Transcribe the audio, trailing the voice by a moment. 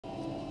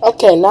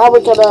Okay, now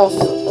we're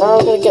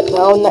gonna get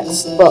our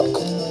next book.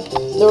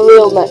 The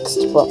real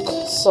next book.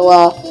 So, we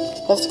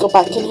have to go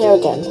back in here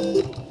again.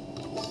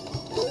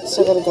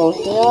 So, we're gonna go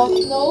here.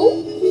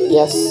 No?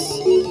 Yes,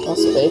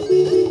 must be.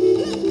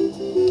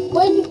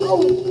 Where are you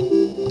going?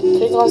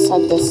 Can you go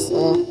inside this?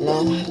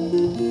 No.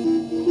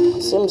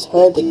 Seems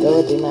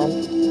hurdy-gurdy,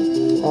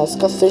 man. Let's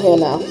go through here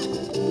now.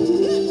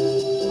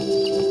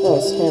 Oh,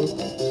 it's him.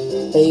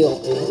 Bagel.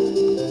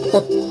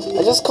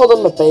 I just called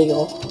him a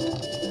bagel.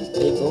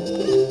 Bagel.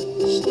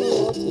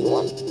 What do you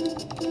want?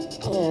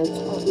 Yeah, we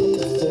can't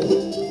make it through.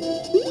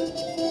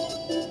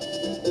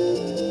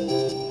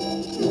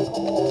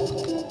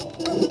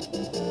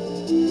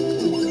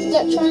 Is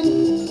that trying?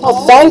 Oh,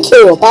 thank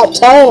you! About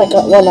time I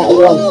got one at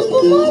one.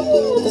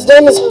 His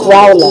name is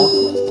Growler.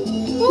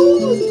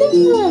 Oh, it's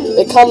different.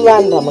 They come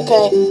random,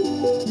 okay?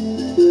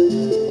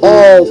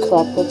 Oh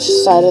crap, which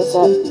side is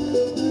that?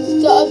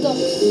 The other.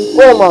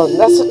 Wait a moment,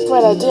 that's a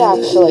great idea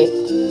actually.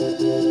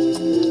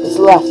 It's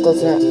left,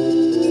 isn't it?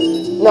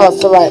 No,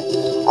 it's the right.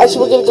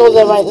 Actually, we're gonna go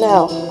there right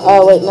now.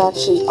 Wait, no,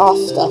 actually,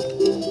 after a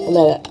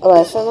minute.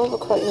 Alright, if I remember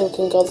correctly, we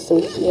can go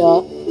through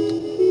here.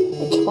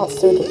 We come out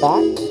through the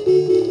back.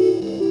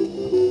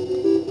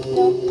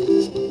 No.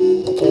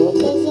 Okay, what's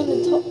it? That's on the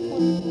top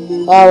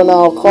one. Oh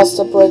no, across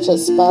the bridge it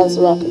spans a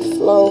rapid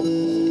flow.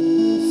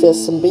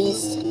 Fearsome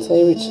beast until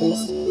you reach the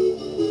mist.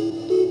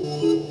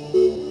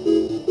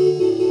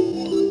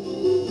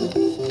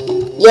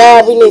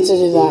 Yeah, we need to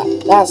do that.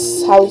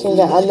 That's how we can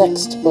get our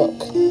next book.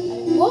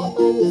 What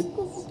are we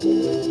supposed to do?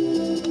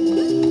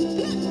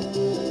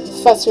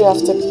 First we have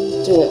to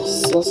do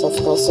this. Let's of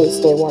course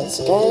stay once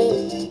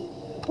again.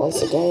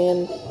 Once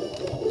again.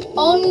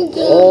 Only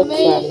the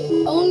crap.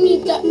 only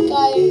that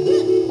guy.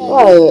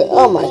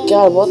 Oh my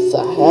god, what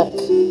the heck?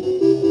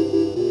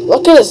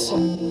 Look at this.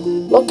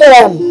 Look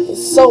at him.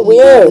 He's so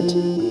weird.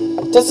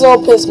 Doesn't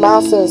open his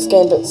mouth in this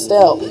game, but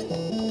still.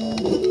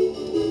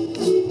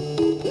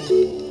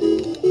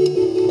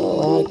 Oh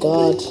my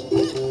god.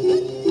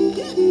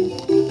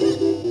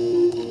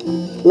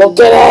 Look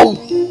at him.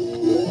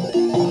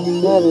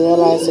 I'm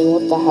realizing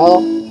what the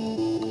hell.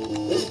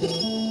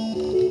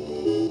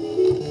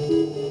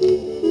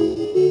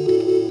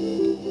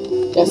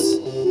 Yes.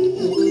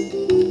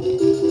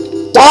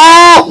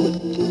 Ah!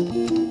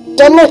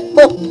 Damn it!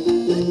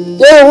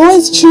 They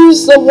always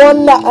choose the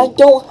one that I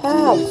don't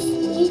have.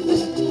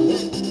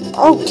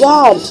 Oh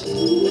god!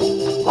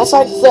 That's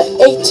like the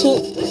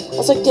 18th.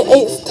 That's like the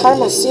 8th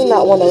time I've seen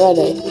that one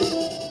already.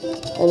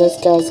 And this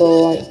guy's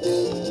all like.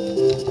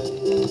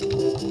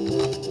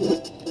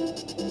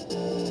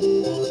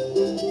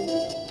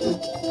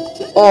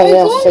 Oh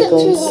yeah,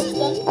 figurines.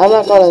 I'm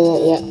not going in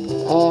it yet.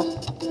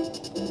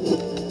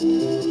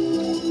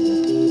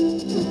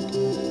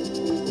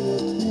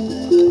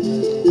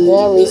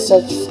 Yeah,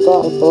 research,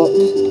 got a book.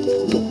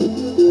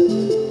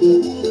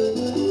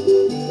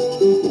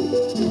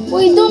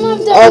 We don't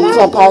have the Oh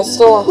crap, I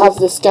still don't have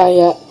this guy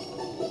yet.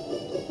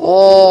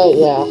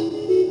 Yeah.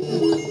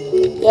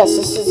 Yes,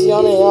 this is the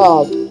only,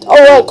 oh,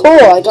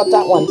 cool, I got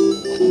that one.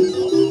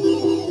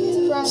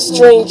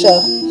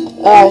 Stranger.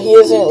 He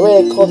isn't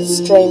really called a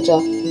stranger.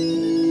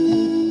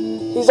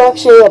 He's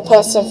actually a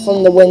person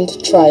from the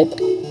Wind Tribe.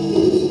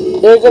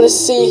 You're gonna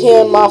see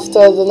him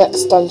after the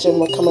next dungeon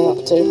we're coming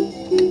up to.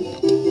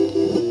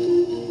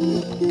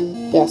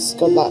 Yes,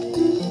 good luck.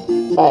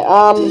 Right,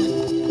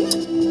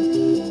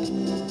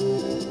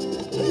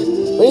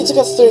 we need to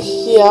go through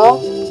here,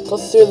 go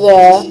through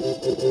there.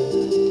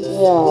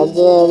 Yeah,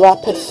 the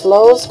rapid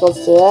flows, go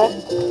through there.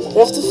 We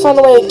have to find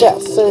a way to get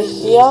through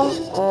here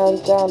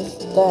and down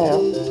there.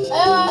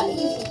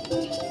 Easy.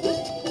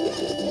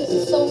 This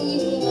is so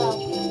easy now.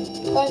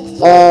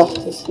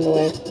 It's in the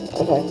way.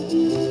 Okay.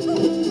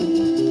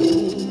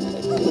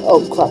 Oh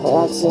crap, I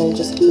accidentally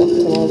just knocked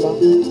him over.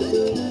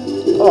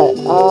 Alright,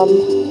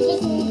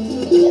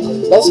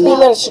 let's be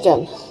Minish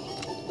again.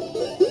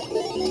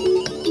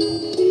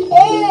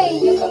 Hey,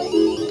 you're gonna...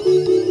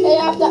 Hey, I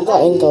have that. We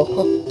got Ingo.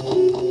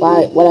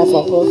 Right,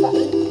 whatever.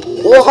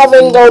 We'll have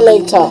Ingo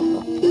later.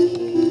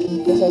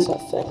 This is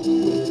that thing.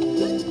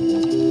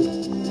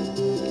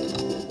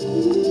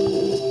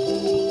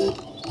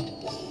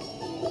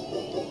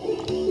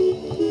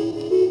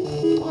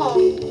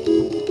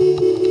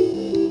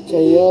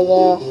 Okay, you're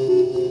there.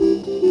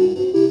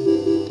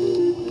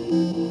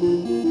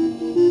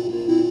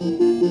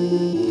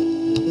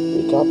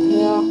 We go up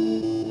here.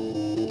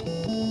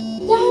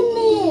 Damn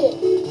it!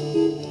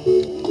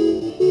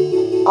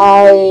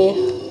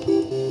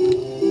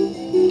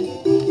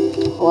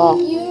 Wow.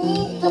 You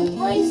need the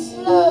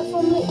bracelet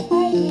from the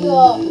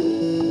area.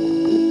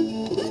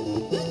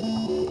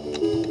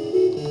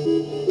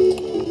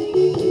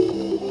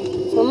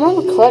 If I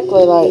remember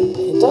correctly, like,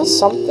 he does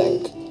something.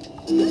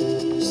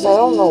 Just I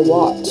don't know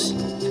what.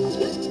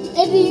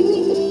 Eddy, you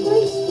need the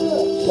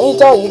bracelet. No, you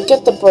don't. You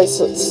get the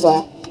bracelets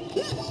there.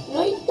 No,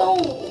 you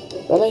don't.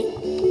 Really?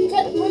 You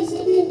get the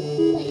bracelet.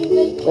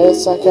 Wait a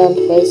second.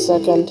 Wait a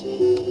second.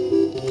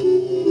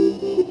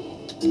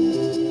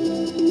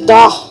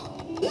 Dah!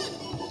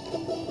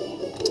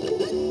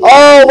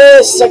 Oh, Oh,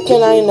 wait a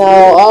second, I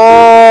know.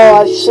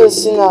 Oh, I should have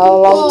seen that a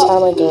long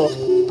time ago.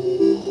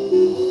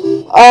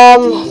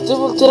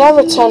 Did I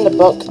return the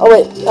book? Oh,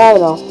 wait, I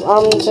don't know.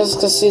 I'm just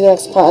gonna see the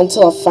next part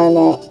until I find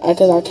out.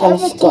 Because I kind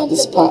of forgot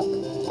this part.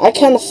 I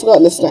kind of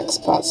forgot this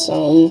next part,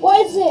 so...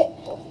 What is it?